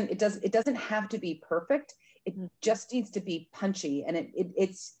 It doesn't have to be perfect. It just needs to be punchy. And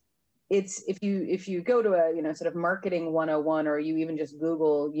it's if you go to a sort of marketing 101 or you even just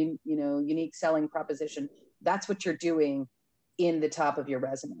Google unique selling proposition, that's what you're doing in the top of your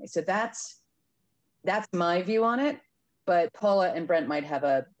resume. So that's my view on it. But Paula and Brent might have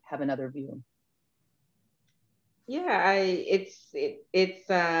another view. Yeah, it's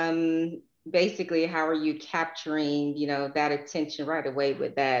basically how are you capturing that attention right away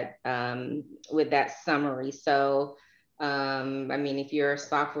with that summary. So I mean, if you're a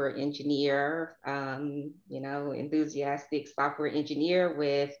software engineer, enthusiastic software engineer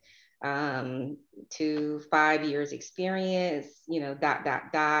with 2 to 5 years experience,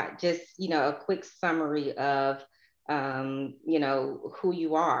 just, a quick summary of, who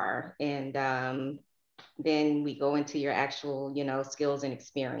you are. And then we go into your actual, skills and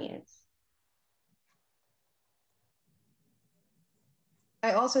experience.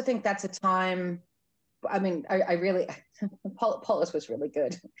 I also think that's a time, I mean, I really, Paula's was really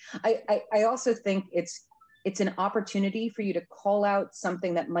good. I also think it's an opportunity for you to call out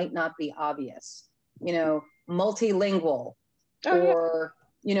something that might not be obvious, multilingual, or,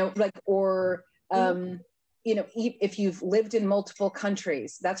 if you've lived in multiple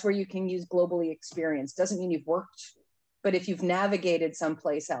countries, that's where you can use globally experienced. Doesn't mean you've worked, but if you've navigated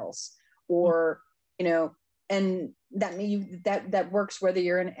someplace else, or, and that works whether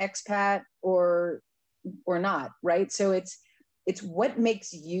you're an expat or not, right? So it's what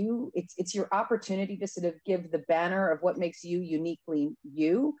makes you, it's your opportunity to sort of give the banner of what makes you uniquely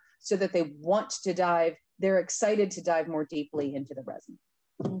you, so that they want to they're excited to dive more deeply into the resume.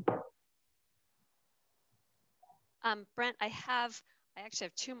 Brent, I actually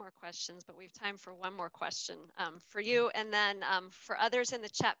have 2 more questions, but we have time for 1 more question for you. And then for others in the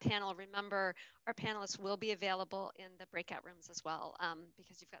chat panel, remember our panelists will be available in the breakout rooms as well,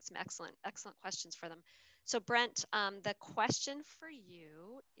 because you've got some excellent questions for them. So Brent, the question for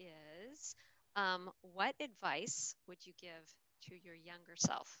you is, what advice would you give to your younger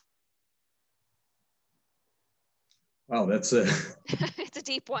self? Wow, that's it's a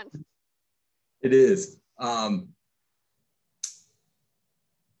deep one. It is.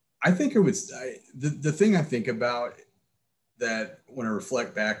 I think the thing I think about that when I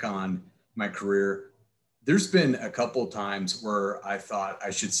reflect back on my career, there's been a couple times where I thought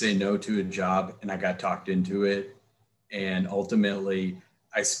I should say no to a job and I got talked into it. And ultimately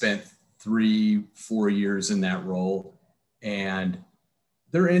I spent 3-4 years in that role, and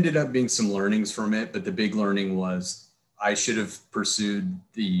there ended up being some learnings from it. But the big learning was I should have pursued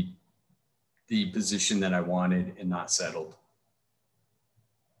the position that I wanted and not settled.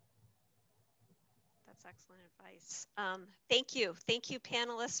 That's excellent advice. Thank you. Thank you,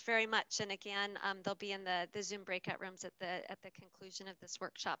 panelists, very much. And again, they'll be in the Zoom breakout rooms at the conclusion of this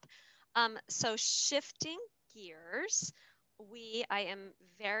workshop. So shifting gears, I am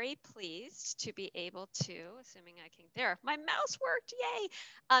very pleased to be able to, assuming I can, there, my mouse worked,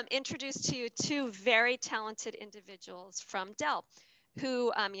 yay, introduce to you two very talented individuals from Dell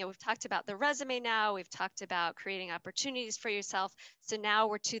who, we've talked about the resume now, we've talked about creating opportunities for yourself. So now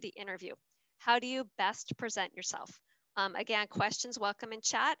we're to the interview. How do you best present yourself? Again, questions welcome in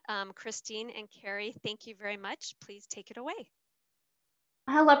chat. Christine and Carrie, thank you very much. Please take it away.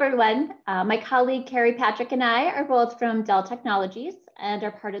 Hello, everyone. My colleague Carrie, Patrick, and I are both from Dell Technologies and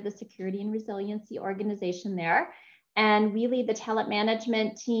are part of the Security and Resiliency organization there. And we lead the talent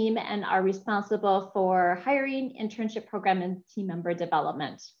management team and are responsible for hiring, internship program, and team member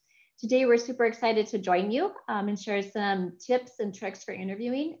development. Today, we're super excited to join you and share some tips and tricks for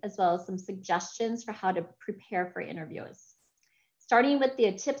interviewing, as well as some suggestions for how to prepare for interviews. Starting with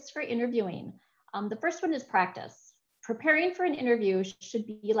the tips for interviewing. The first one is practice. Preparing for an interview should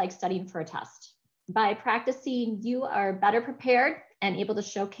be like studying for a test. By practicing, you are better prepared and able to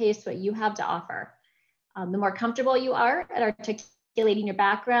showcase what you have to offer. The more comfortable you are at articulating your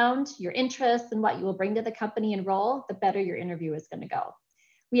background, your interests, and what you will bring to the company and role, the better your interview is going to go.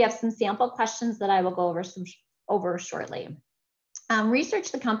 We have some sample questions that I will go over shortly.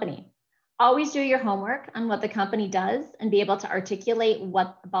 Research the company. Always do your homework on what the company does and be able to articulate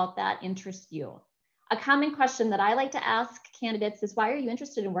what about that interests you. A common question that I like to ask candidates is, why are you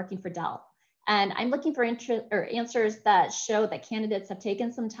interested in working for Dell? And I'm looking for answers that show that candidates have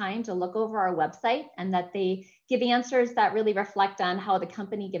taken some time to look over our website and that they give answers that really reflect on how the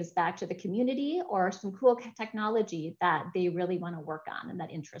company gives back to the community or some cool technology that they really want to work on and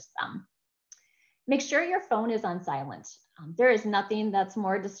that interests them. Make sure your phone is on silent. There is nothing that's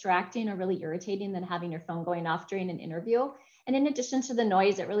more distracting or really irritating than having your phone going off during an interview. And in addition to the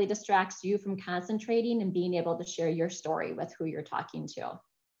noise, it really distracts you from concentrating and being able to share your story with who you're talking to.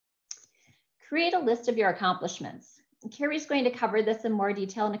 Create a list of your accomplishments. Carrie's going to cover this in more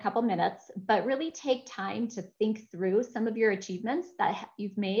detail in a couple minutes, but really take time to think through some of your achievements that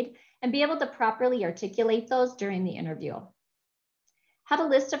you've made and be able to properly articulate those during the interview. Have a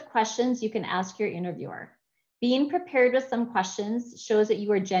list of questions you can ask your interviewer. Being prepared with some questions shows that you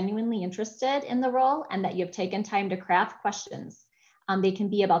are genuinely interested in the role and that you have taken time to craft questions. They can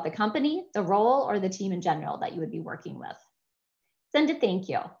be about the company, the role, or the team in general that you would be working with. Send a thank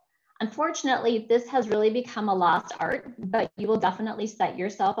you. Unfortunately, this has really become a lost art, but you will definitely set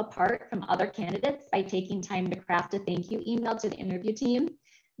yourself apart from other candidates by taking time to craft a thank you email to the interview team.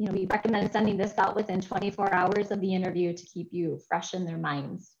 We recommend sending this out within 24 hours of the interview to keep you fresh in their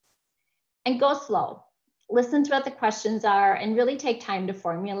minds. And go slow. Listen to what the questions are and really take time to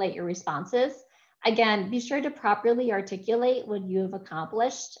formulate your responses. Again, be sure to properly articulate what you have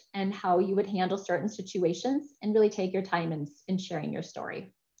accomplished and how you would handle certain situations, and really take your time in sharing your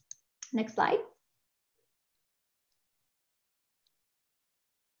story. Next slide.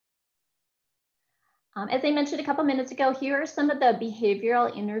 As I mentioned a couple minutes ago, here are some of the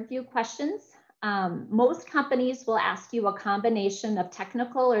behavioral interview questions. Most companies will ask you a combination of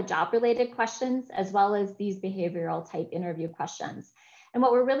technical or job-related questions, as well as these behavioral type interview questions. And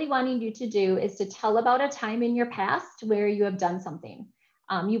what we're really wanting you to do is to tell about a time in your past where you have done something.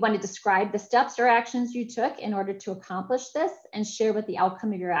 You want to describe the steps or actions you took in order to accomplish this and share what the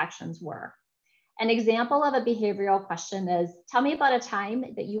outcome of your actions were. An example of a behavioral question is, tell me about a time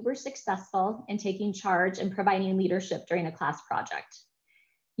that you were successful in taking charge and providing leadership during a class project.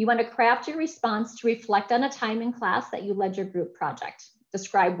 You want to craft your response to reflect on a time in class that you led your group project.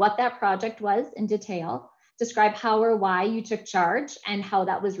 Describe what that project was in detail. Describe how or why you took charge and how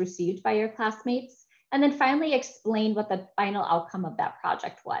that was received by your classmates. And then finally explain what the final outcome of that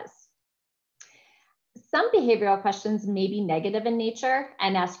project was. Some behavioral questions may be negative in nature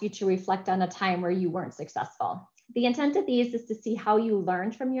and ask you to reflect on a time where you weren't successful. The intent of these is to see how you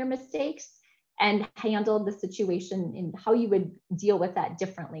learned from your mistakes and handled the situation and how you would deal with that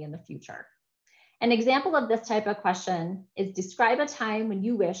differently in the future. An example of this type of question is, describe a time when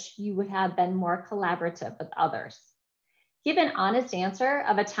you wish you would have been more collaborative with others. Give an honest answer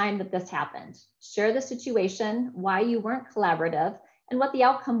of a time that this happened. Share the situation, why you weren't collaborative, and what the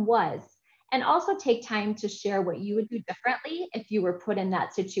outcome was. and also take time to share what you would do differently if you were put in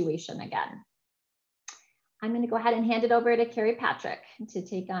that situation again. I'm going to go ahead and hand it over to Carrie Patrick to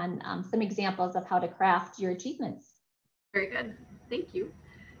take on some examples of how to craft your achievements. Very good. Thank you.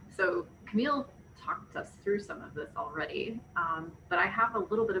 So Camille talked us through some of this already, but I have a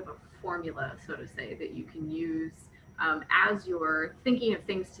little bit of a formula, so to say, that you can use as you're thinking of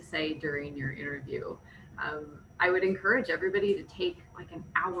things to say during your interview. I would encourage everybody to take like an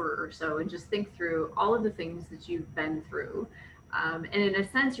hour or so and just think through all of the things that you've been through. And in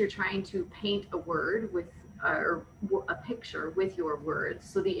a sense, you're trying to paint a word with or a picture with your words,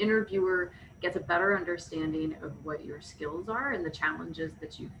 so the interviewer gets a better understanding of what your skills are and the challenges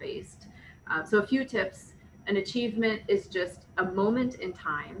that you faced. So a few tips. An achievement is just a moment in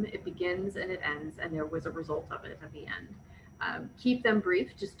time. It begins and it ends, and there was a result of it at the end. Keep them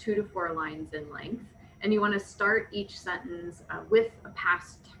brief, just 2 to 4 lines in length. And you want to start each sentence with a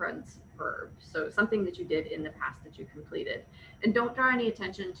past tense verb. So something that you did in the past that you completed. And don't draw any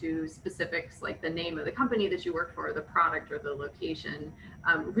attention to specifics like the name of the company that you work for, the product, or the location.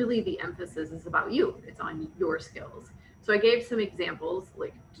 Really, the emphasis is about you. It's on your skills. So I gave some examples,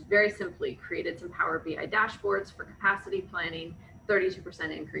 like just very simply created some Power BI dashboards for capacity planning,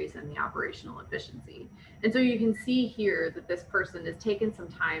 32% increase in the operational efficiency. And so you can see here that this person has taken some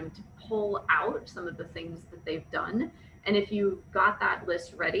time to pull out some of the things that they've done. And if you got that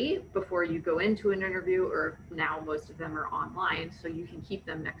list ready before you go into an interview, or now most of them are online, so you can keep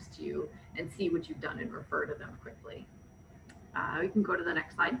them next to you and see what you've done and refer to them quickly. We can go to the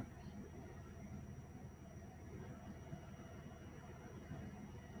next slide.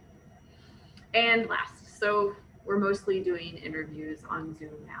 And last, so we're mostly doing interviews on Zoom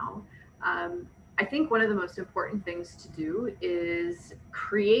now. I think one of the most important things to do is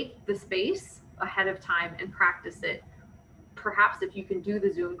create the space ahead of time and practice it. Perhaps if you can do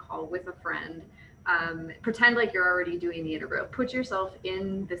the Zoom call with a friend, pretend like you're already doing the interview. Put yourself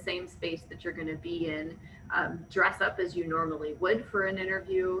in the same space that you're going to be in. Dress up as you normally would for an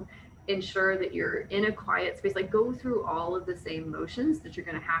interview. Ensure that you're in a quiet space, like go through all of the same motions that you're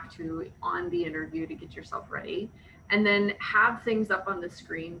going to have to on the interview to get yourself ready. And then have things up on the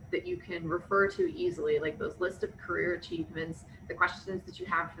screen that you can refer to easily, like those list of career achievements, the questions that you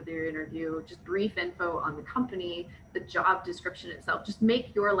have for their interview, just brief info on the company, the job description itself. Just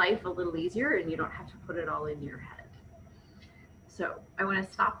make your life a little easier and you don't have to put it all in your head. So I want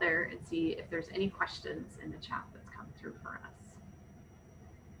to stop there and see if there's any questions in the chat that's come through for us.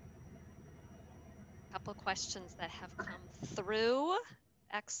 Couple questions that have come through.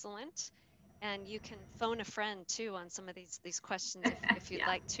 Excellent. And you can phone a friend too on some of these questions if you'd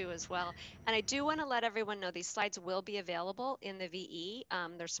like to as well. And I do want to let everyone know these slides will be available in the VE.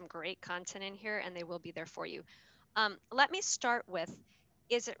 There's some great content in here and they will be there for you. Let me start with,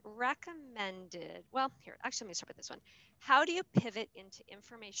 is it recommended? Well, here, actually, let me start with this one. How do you pivot into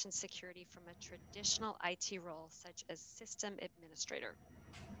information security from a traditional IT role such as system administrator?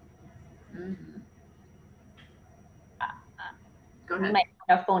 Mm-hmm. Go ahead. You might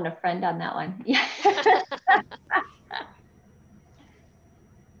want to phone a friend on that one. Yeah.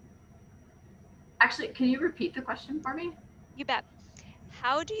 Actually, can you repeat the question for me? You bet.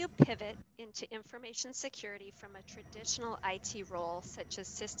 How do you pivot into information security from a traditional IT role such as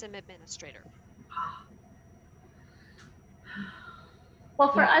system administrator?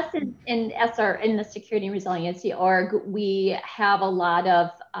 Well, for us in SR, in the security and resiliency org, we have a lot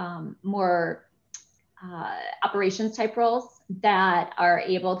of more operations type roles that are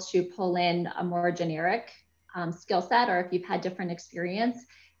able to pull in a more generic skill set, or if you've had different experience.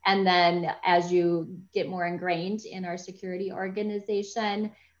 And then as you get more ingrained in our security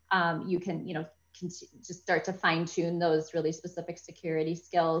organization, you can, just start to fine tune those really specific security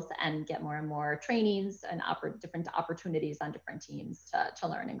skills and get more and more trainings and different opportunities on different teams to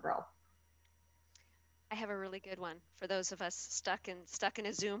learn and grow. I have a really good one for those of us stuck in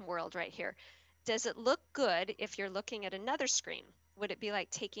a Zoom world right here. Does it look good if you're looking at another screen? Would it be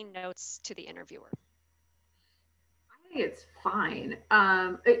like taking notes to the interviewer? I think it's fine.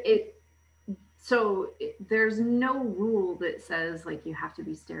 There's no rule that says like you have to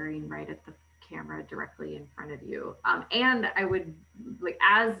be staring right at the camera directly in front of you. And I would, like,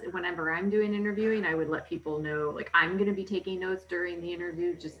 whenever I'm doing interviewing, I would let people know, like, I'm going to be taking notes during the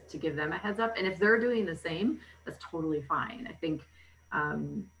interview just to give them a heads up. And if they're doing the same, that's totally fine. I think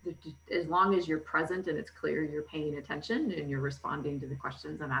as long as you're present and it's clear you're paying attention and you're responding to the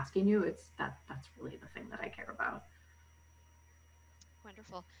questions I'm asking you, that's really the thing that I care about.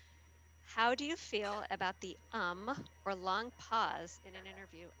 Wonderful. How do you feel about the or long pause in an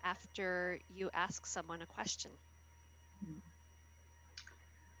interview after you ask someone a question?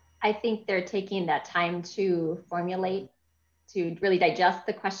 I think they're taking that time to formulate, to really digest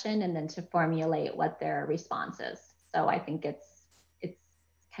the question and then to formulate what their response is. So I think it's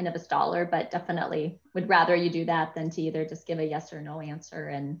kind of a staller, but definitely would rather you do that than to either just give a yes or no answer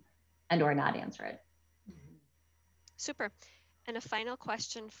and or not answer it. Super. And a final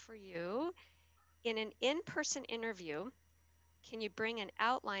question for you. In an in-person interview, can you bring an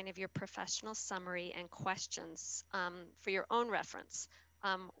outline of your professional summary and questions for your own reference?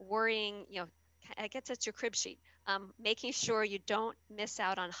 Worrying, I guess it's your crib sheet. Making sure you don't miss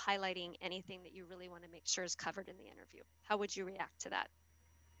out on highlighting anything that you really want to make sure is covered in the interview. How would you react to that?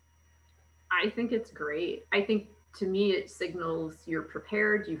 I think it's great. I think to me, it signals you're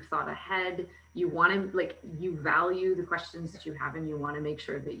prepared, you've thought ahead, you want to, like, you value the questions that you have and you want to make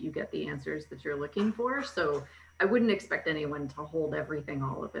sure that you get the answers that you're looking for. So I wouldn't expect anyone to hold everything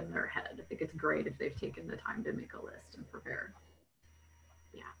all up in their head. I think it's great if they've taken the time to make a list and prepare.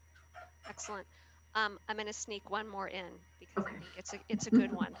 Yeah. Excellent. I'm going to sneak one more in because I think it's a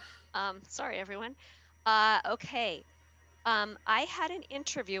good one. Sorry, everyone. Okay. I had an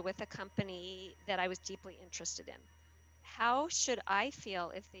interview with a company that I was deeply interested in. How should I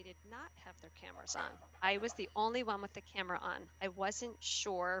feel if they did not have their cameras on? I was the only one with the camera on. I wasn't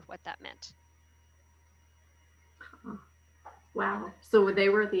sure what that meant. Wow. So they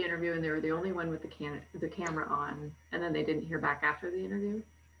were at the interview and they were the only one with the camera on, and then they didn't hear back after the interview?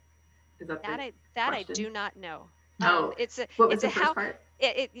 Is that I do not know. Oh, it's a what was the how first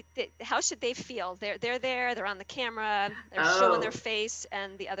part? How should they feel? They're there. They're on the camera. They're showing their face,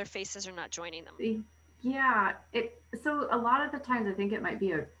 and the other faces are not joining them. Yeah. So a lot of the times, I think it might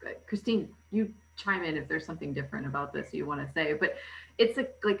be Christine, you chime in if there's something different about this you want to say, but it's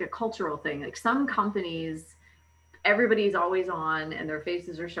like a cultural thing. Like some companies, everybody's always on and their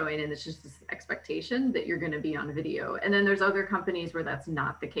faces are showing, and it's just this expectation that you're going to be on video. And then there's other companies where that's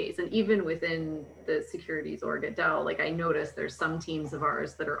not the case. And even within the securities org at Dell, like I noticed there's some teams of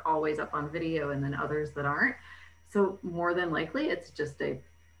ours that are always up on video and then others that aren't. So more than likely it's just a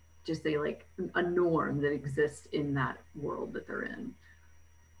like a norm that exists in that world that they're in.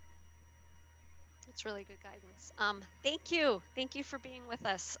 That's really good guidance. Thank you for being with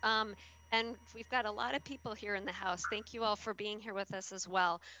us. And we've got a lot of people here in the house. Thank you all for being here with us as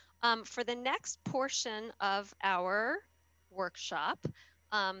well. For the next portion of our workshop,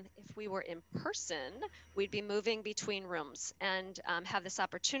 if we were in person, we'd be moving between rooms and have this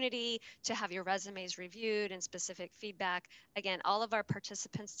opportunity to have your resumes reviewed and specific feedback. Again, all of our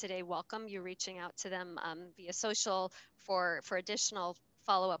participants today welcome you reaching out to them via social for additional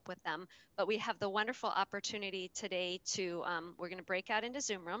follow-up with them. But we have the wonderful opportunity today to, we're going to break out into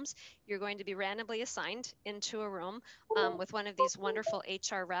Zoom rooms. You're going to be randomly assigned into a room with one of these wonderful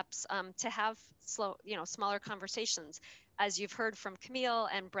HR reps to have smaller conversations. As you've heard from Camille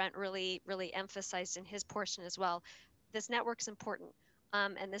and Brent really emphasized in his portion as well, this network's important.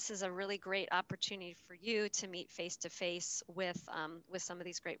 And this is a really great opportunity for you to meet face-to-face with some of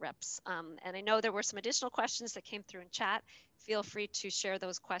these great reps. And I know there were some additional questions that came through in chat. Feel free to share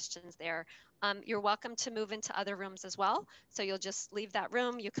those questions there. You're welcome to move into other rooms as well. So you'll just leave that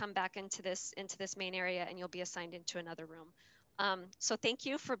room, you come back into this main area, and you'll be assigned into another room. So thank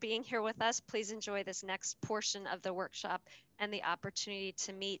you for being here with us. Please enjoy this next portion of the workshop and the opportunity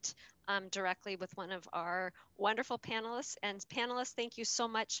to meet directly with one of our wonderful panelists. And panelists, thank you so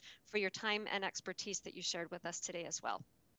much for your time and expertise that you shared with us today as well.